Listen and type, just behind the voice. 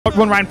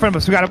One right in front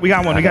of us. We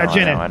got one. We got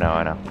Jenna. I know.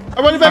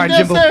 I'm running back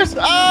downstairs.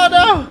 Oh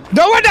no!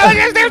 No one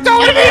downstairs. Don't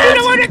let me do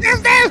the one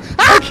downstairs.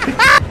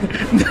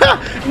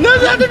 No,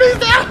 not to me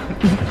now.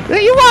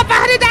 You want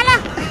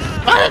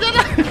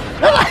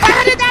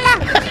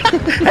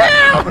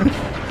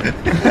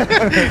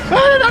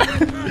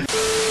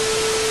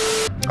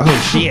 $500?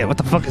 Oh shit! What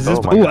the fuck is this?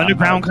 Ooh,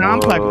 underground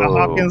complex, the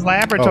Hawkins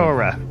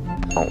Laboratory.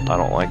 Oh, I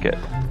don't like it.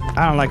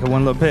 I don't like it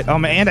one little bit. Oh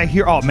man, and I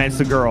hear. Oh man, it's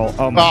the girl.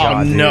 Oh my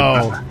god. Dude.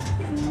 No.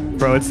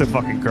 Bro, it's the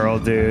fucking girl,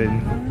 dude.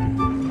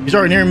 He's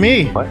already near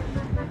me. What?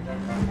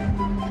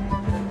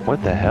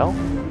 What the hell?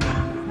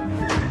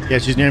 Yeah,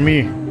 she's near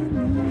me.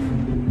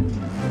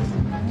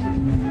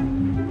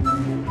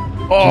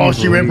 Oh,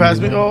 she ran past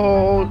me.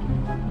 Oh,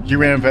 she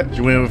ran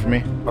over for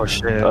me. Oh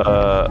shit.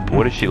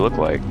 What does she look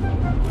like?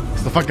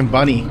 It's the fucking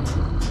bunny.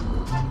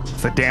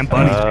 It's the damn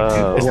bunny.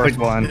 It's the worst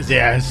one.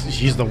 Yeah,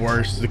 she's the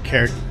worst. The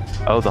character.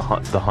 Oh, the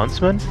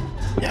huntsman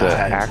with the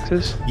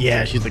axes.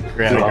 Yeah, she's the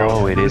girl.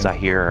 Oh, it is. I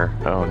hear her.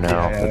 Oh no,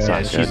 that's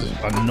not good. She's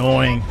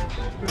annoying.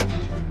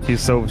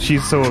 She's so OP.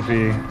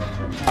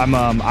 I'm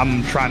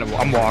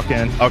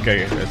walking.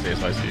 Okay, I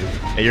see you.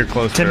 Hey, you're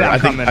close to her. I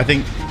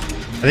think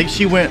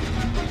she went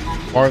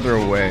farther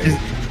away.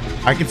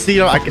 I can see.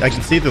 I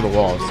can see through the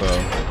wall. So.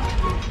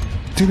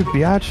 Dude,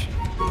 biatch.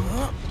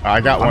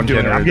 I got one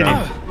generator.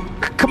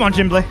 Come on,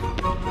 Jimbley.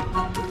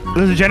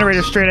 There's a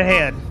generator straight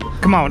ahead.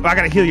 Come on, I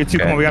gotta heal you too.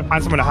 Okay. Come on, we gotta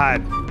find somewhere to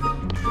hide.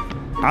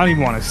 I don't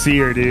even want to see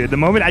her, dude. The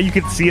moment you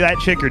can see that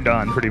chick, you're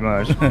done, pretty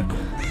much.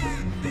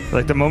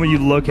 Like the moment you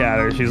look at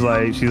her, she's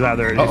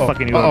either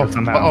fucking you over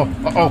somehow.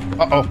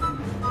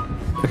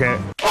 Okay.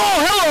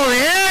 Oh, hello,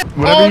 man.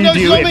 Whatever you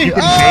do,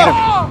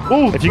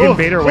 if you can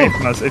bait her away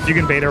from us,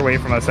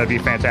 that'd be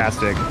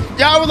fantastic.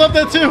 Yeah, I would love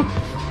that too.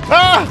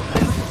 Ah!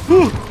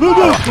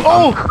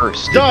 I'm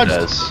cursed.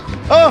 Dodged.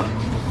 Oh!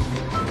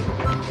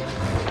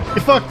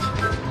 You fucked.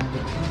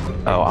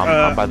 Oh,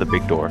 I'm by the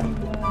big door.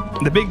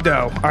 The big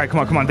doe. All right,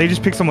 come on. They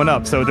just picked someone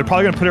up, so they're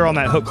probably gonna put her on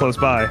that hook close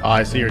by. Oh,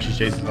 I see her. She's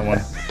chasing someone.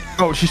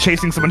 Oh, she's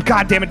chasing someone.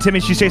 God damn it, Timmy,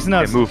 she's chasing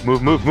us. Hey, move.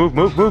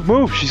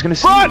 She's gonna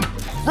see Run! you.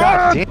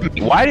 God damn it.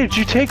 Why did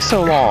you take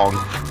so long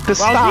to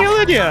stop?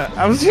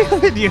 I was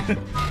healing you.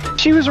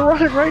 She was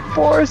running right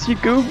for us, you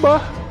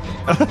goomba.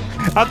 I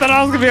thought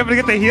I was gonna be able to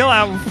get the heal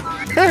out.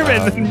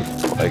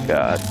 Oh my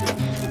god.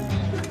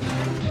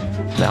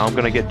 Now I'm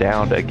gonna get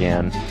downed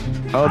again.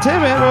 Oh,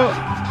 Timmy.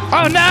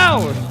 Oh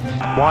no!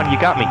 Juan, you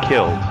got me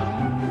killed.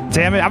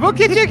 Damn it, I'm gonna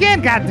get you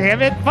again, god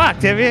damn it. Fuck,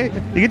 Timmy.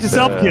 You get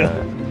yourself killed.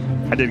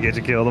 I did get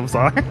you killed, I'm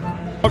sorry.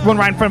 One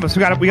right in front of us. We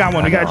got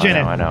one. We got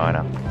Jenna. I know.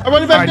 I'm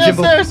running back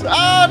downstairs.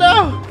 Oh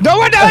no! No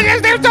one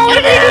downstairs! Don't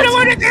let me do the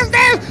one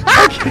downstairs!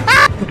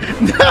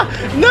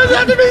 No,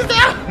 not to me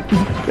now!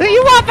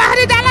 You want $500?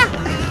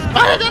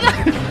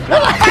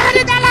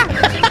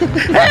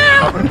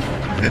 Help!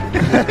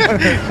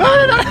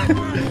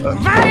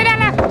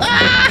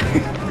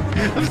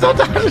 $500! I'm so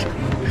tired.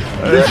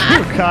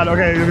 Oh god,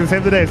 okay,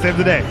 save the day.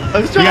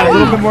 I'm We trying. got a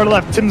little bit more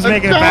left. Tim's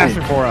making it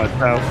faster for us,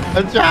 so.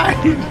 I'm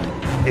trying.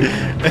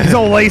 It's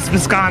old Lace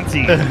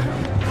Visconti.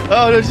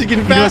 Oh no, she's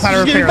getting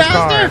faster.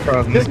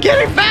 It's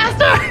getting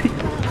faster.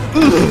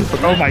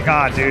 Oh my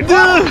god, dude.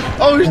 Oh,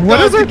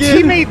 what is our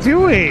teammate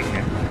doing?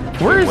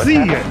 Where is he?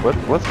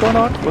 What's going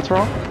on? What's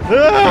wrong? Oh.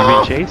 Are you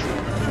being chased?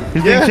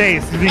 He's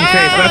being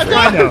chased. That's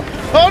fine though.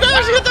 Oh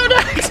no, she got thrown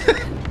next.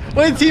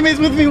 Wait, teammates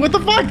with me. What the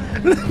fuck?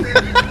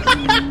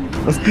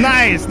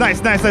 Nice.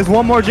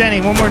 One more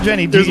Jenny.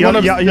 There's one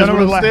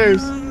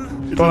upstairs.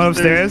 One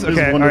upstairs?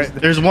 Okay, all right.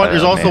 There's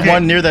also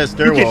one near that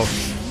stairwell.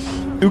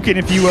 Ukin,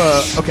 if you,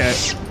 okay.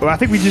 Well, I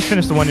think we just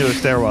finished the one near the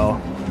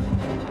stairwell.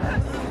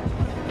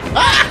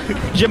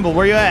 Jimble,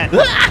 where you at?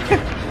 Oh,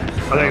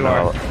 there you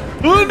are.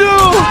 Oh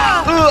no!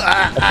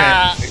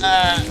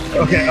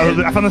 Okay,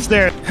 I found the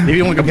stairs.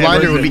 Maybe like a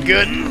blinder would be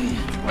good.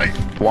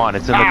 Juan,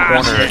 it's in the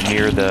corner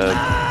near the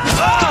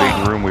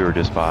big room we were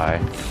just by. I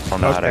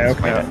don't know how to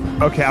explain it.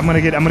 Okay, I'm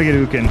gonna get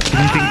Ukin. Do you think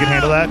you can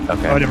handle that?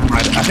 Okay. Oh, never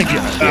mind. I think you.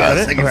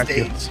 Second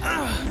stage.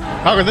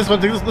 How this one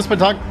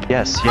talk?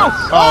 Yes.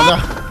 Oh no!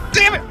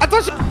 Damn it! I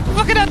thought you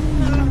looking at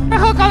the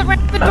hook on the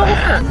door.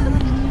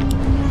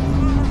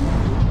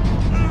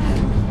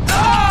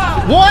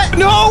 What?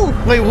 No!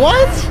 Wait,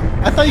 what?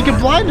 I thought you could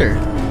blind her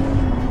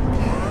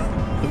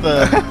with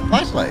the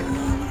flashlight.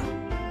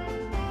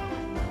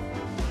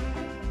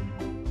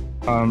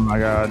 Oh my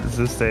god, this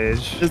is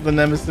stage. This is the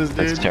nemesis, dude.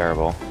 That's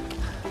terrible.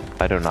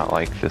 I do not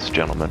like this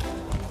gentleman.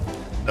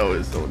 No,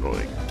 it's so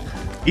annoying.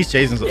 He's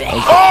chasing some.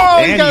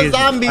 Oh, he got a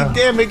zombie!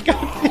 Damn it! God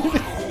damn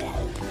it.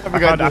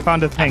 I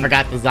found a thing. I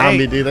forgot the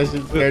zombie, dude. That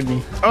shit scared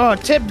me. Oh,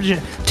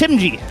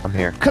 Timji. I'm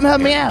here. Come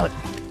help me out.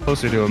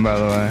 Closer to him, by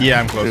the way. Yeah,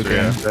 I'm closer.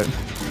 Yeah.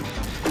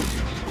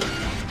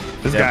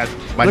 This guy.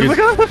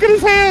 Look at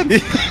his hand.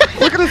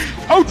 Look at this.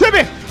 Oh,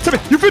 Timmy,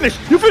 you finished,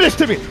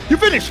 Timmy. You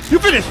finished.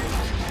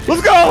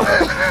 Let's go.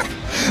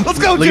 Let's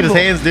go, Look at his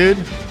hands, dude.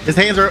 His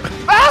hands are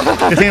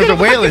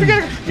wailing.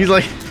 He's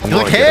like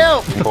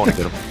help. I'm going to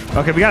get him.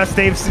 Okay, we gotta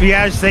save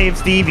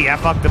Stevie. I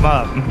fucked him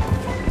up.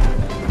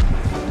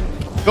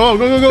 Go.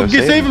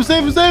 Save him.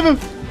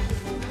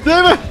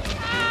 Damn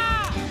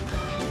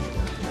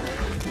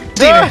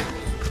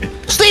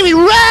it! Stevie,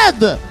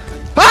 red!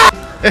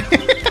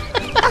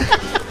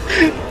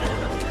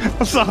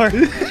 I'm sorry.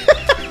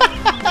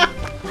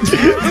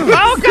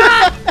 Oh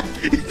God!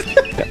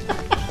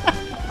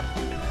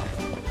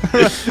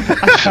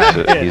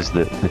 He's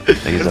the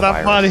It's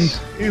not funny. virus.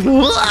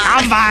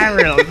 I'm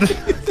viral.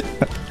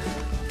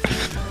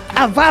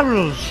 I'm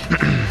viral.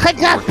 Hey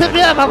guys, pick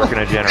me up. I'm Working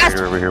a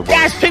generator over here, boys.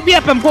 Guys, pick me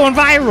up. I'm going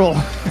viral.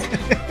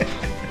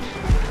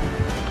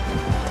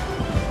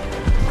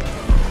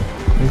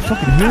 He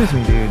fucking hears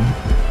me, dude.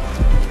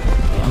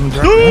 I'm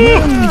drunk.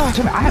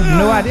 I have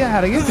no idea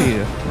how to get to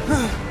you.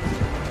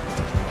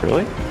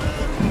 Really?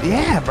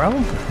 Yeah, bro.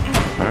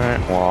 Alright,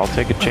 well, I'll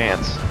take a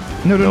chance.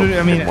 No, Nope,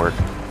 I mean, didn't work.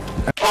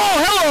 oh,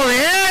 hello,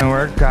 man. Didn't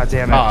work. God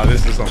damn it. Oh,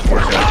 this is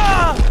unfortunate.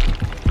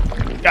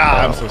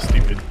 God, I'm so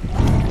stupid.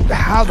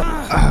 How the?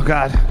 Oh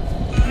God.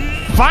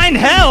 Find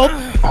help?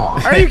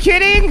 Are you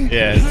kidding?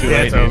 Yeah, it's too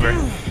late. It's over.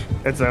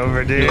 It's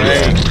over, dude.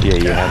 Yeah,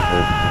 you have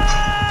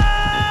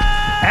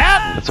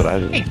Help! to. That's what I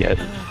didn't get.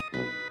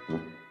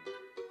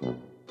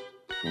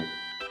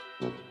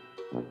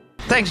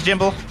 Thanks,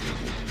 Jimbo.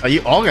 Oh,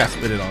 you all got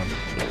spit it on.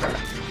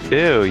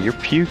 Ew, you're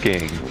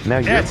puking. Now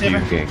Yeah, you're Timmy.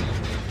 puking.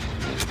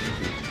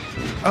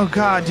 Oh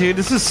God, dude,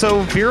 this is so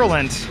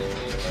virulent.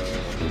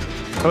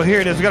 Oh, here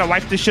it is. We gotta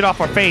wipe this shit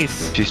off our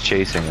face. She's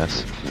chasing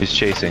us. She's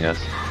chasing us.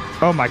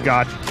 Oh my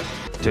God,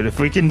 dude, if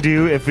we can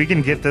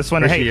get this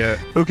one. Where's Hey, she at?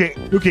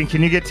 Ukin,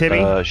 can you get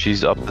Tibby?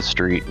 She's up the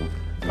street.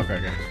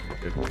 Okay.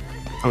 Good.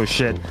 Oh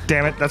shit,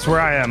 damn it, that's where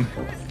I am.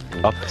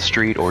 Up the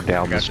street or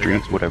down the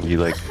street, whatever you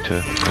like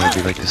to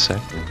say.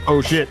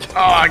 Oh shit. Oh,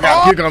 I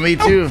got puke on me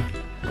too.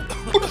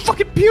 Oh, the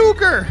fucking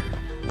puker.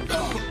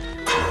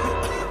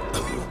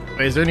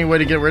 Wait, is there any way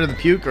to get rid of the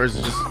puke, or is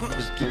it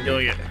just keep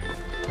doing it?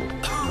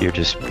 You're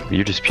just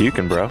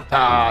puking, bro.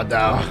 Ah,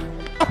 no.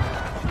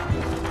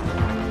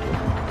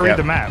 Read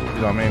the map.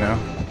 It's on me now.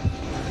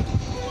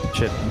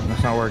 Shit,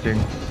 that's not working.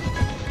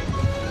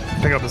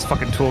 Pick up this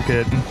fucking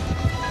toolkit.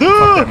 Fuck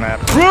that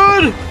map.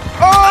 Run!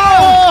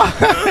 Oh!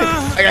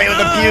 I got hit with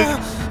the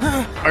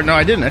puke. Or no,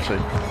 I didn't actually.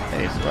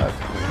 Hey, survived.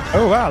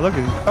 Oh wow, look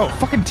at. Oh,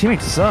 fucking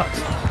teammate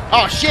sucks.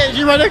 Oh shit,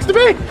 you're right next to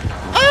me!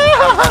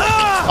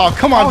 Ah! Oh,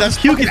 come on, Oh, that this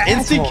puke is fucking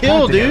instant asshole.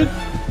 kill, Goddamn.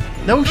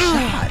 dude. No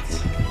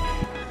shots.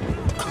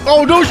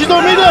 Oh no, she's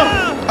on me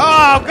now!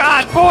 Oh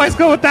God, boys,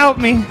 go without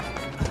me.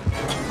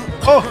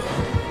 Oh!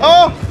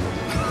 Oh!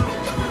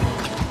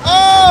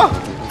 Oh!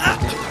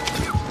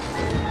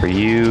 Are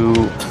you?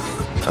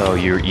 Oh,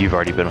 you've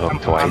already been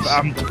hooked twice.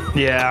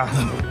 Yeah.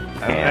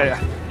 Yeah.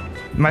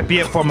 Might be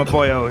it for my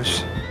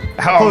boyos.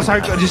 How close are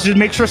you? Just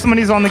make sure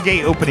somebody's on the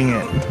gate opening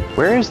it.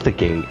 Where is the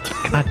gate?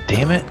 God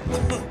damn it!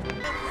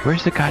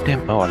 Where's the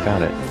goddamn? Oh, I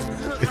found it.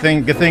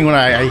 Good thing when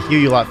I heal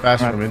you a lot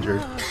faster when I'm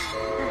injured.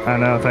 I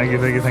know. Thank you.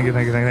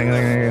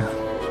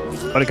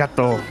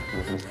 Arigato.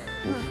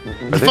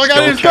 Are there Fuck, I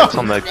still didn't checks know.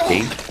 on the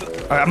gate?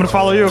 All right, I'm gonna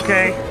follow you.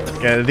 Okay.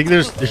 Yeah, I think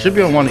there should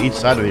be one on each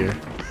side of here.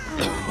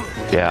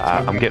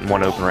 Yeah, I'm getting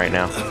one open right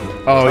now.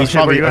 Oh, he's shit,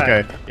 where probably you at?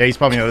 okay. Yeah, he's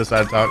probably on the other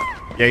side of top.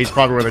 Yeah, he's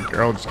probably where the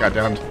girl just got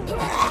down.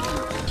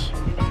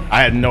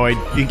 I had no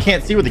idea. You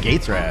can't see where the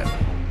gates are at.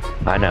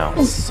 I know.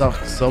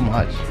 So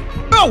much.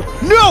 No,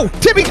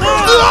 Timmy.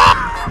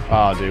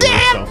 Oh, dude,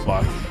 we're so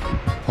fucked.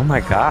 Oh my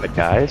god,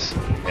 guys.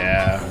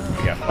 Yeah,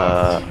 we got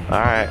fucked. All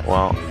right.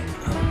 Well,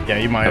 Yeah,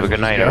 you might have a good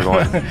night,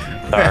 everyone.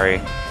 Sorry.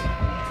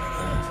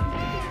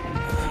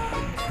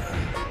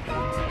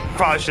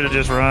 Probably should have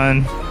just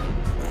run.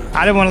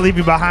 I didn't want to leave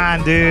you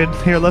behind, dude.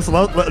 Here, let's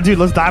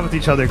dive with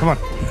each other. Come on.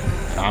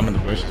 I'm in the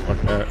bushes. Fuck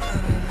that.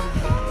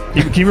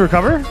 Can you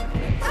recover?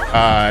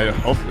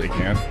 Hopefully you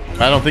can.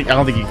 But I don't think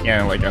you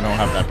can. Like, I don't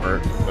have that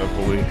perk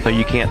fully. So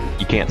you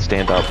can't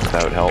stand up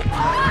without help.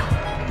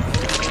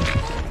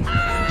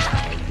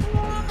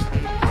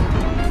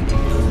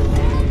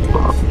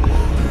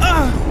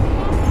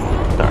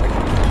 Sorry.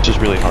 It's just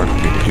really hard for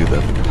me to do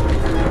the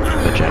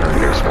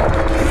generator spell.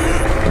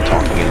 I'm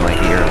talking in my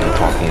ear and I'm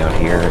talking out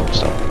here and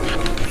stuff.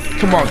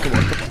 Come on.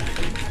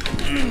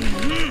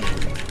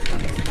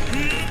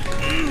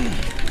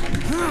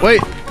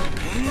 Wait.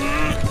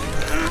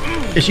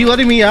 Is she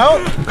letting me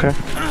out? Okay.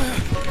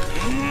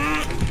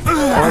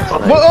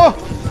 Whoa,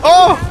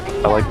 oh!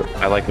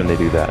 I like when they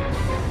do that.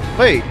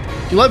 Wait,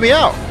 you let me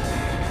out.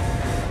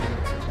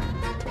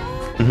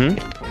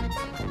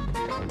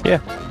 Yeah.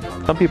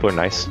 Some people are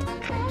nice.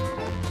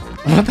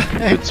 What the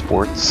heck? Good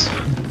sports.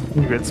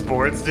 Good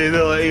sports, dude.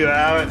 They let you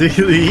out.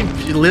 She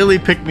literally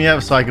picked me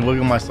up so I can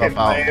wiggle myself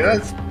out. Hey,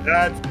 that's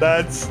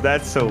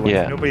so weird.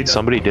 Yeah. Nobody does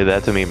Somebody did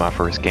that to me my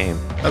first game.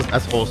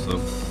 That's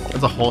wholesome.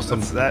 That's a wholesome.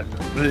 that.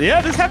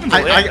 Yeah, this happens.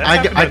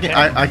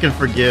 I can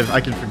forgive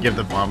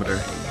the vomiter.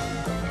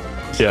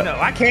 Yeah. No,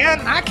 I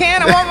can't. I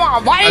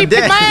want why you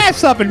pick my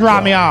ass up and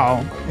drop me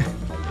off?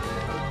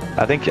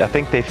 I think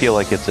they feel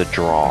like it's a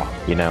draw,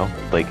 you know?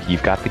 Like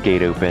you've got the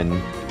gate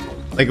open.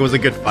 Like it was a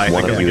good fight.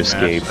 One like of it you was a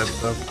good match,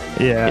 escaped. that stuff.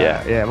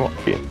 Yeah. Well,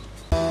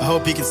 I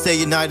hope you can stay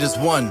united as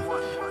one,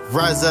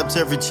 rise up to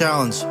every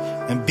challenge,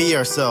 and be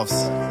ourselves.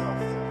 You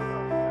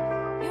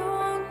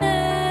won't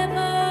never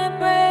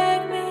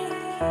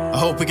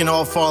hope we can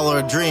all follow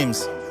our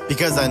dreams,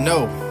 because I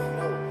know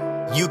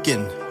you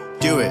can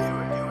do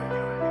it.